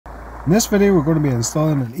In this video we're going to be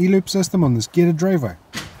installing an e-loop system on this gated driveway.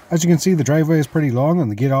 As you can see, the driveway is pretty long and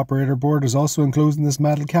the gate operator board is also enclosed in this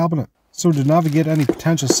metal cabinet. So to navigate any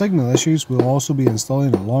potential signal issues, we'll also be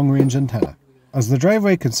installing a long range antenna. As the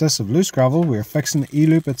driveway consists of loose gravel, we are fixing the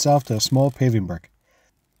e-loop itself to a small paving brick.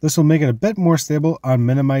 This will make it a bit more stable and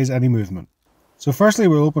minimise any movement. So firstly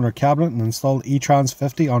we'll open our cabinet and install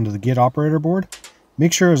e-Trans50 onto the gate operator board.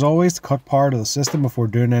 Make sure as always to cut power to the system before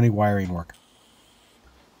doing any wiring work.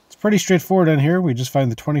 It's pretty straightforward in here. We just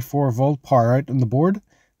find the 24 volt power out on the board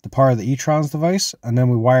to power the e-Trans device, and then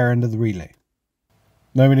we wire into the relay.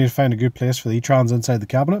 Now we need to find a good place for the e-Trans inside the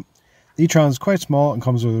cabinet. The e-Trans is quite small and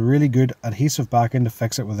comes with a really good adhesive backing to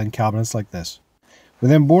fix it within cabinets like this. We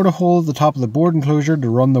then bored a hole at the top of the board enclosure to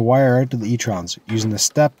run the wire out to the e-Trans using a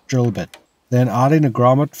step drill bit, then adding a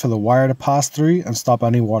grommet for the wire to pass through and stop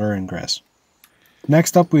any water ingress.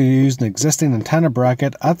 Next up, we used an existing antenna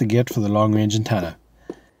bracket at the gate for the long range antenna.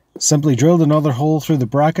 Simply drilled another hole through the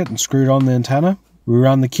bracket and screwed on the antenna. We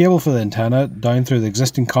ran the cable for the antenna down through the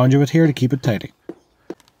existing conduit here to keep it tidy.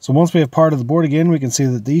 So once we have powered the board again, we can see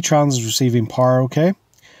that the e-Trans is receiving power okay.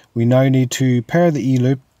 We now need to pair the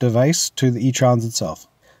e-loop device to the e-Trans itself.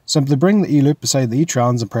 Simply bring the e-loop beside the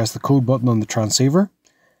e-Trans and press the code button on the transceiver.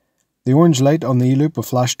 The orange light on the e-loop will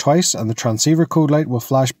flash twice and the transceiver code light will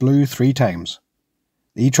flash blue 3 times.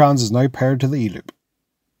 The e-Trans is now paired to the e-loop.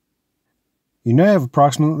 You now have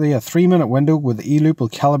approximately a 3-minute window where the e-loop will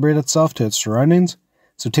calibrate itself to its surroundings,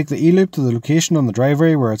 so take the e-loop to the location on the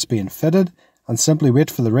driveway where it's being fitted and simply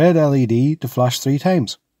wait for the red LED to flash 3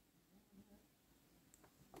 times.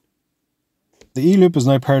 The e-loop is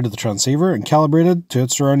now paired to the transceiver and calibrated to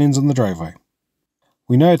its surroundings on the driveway.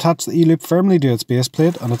 We now attach the e-loop firmly to its base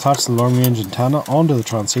plate and attach the long range antenna onto the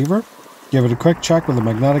transceiver. Give it a quick check with a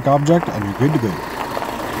magnetic object and you're good to go.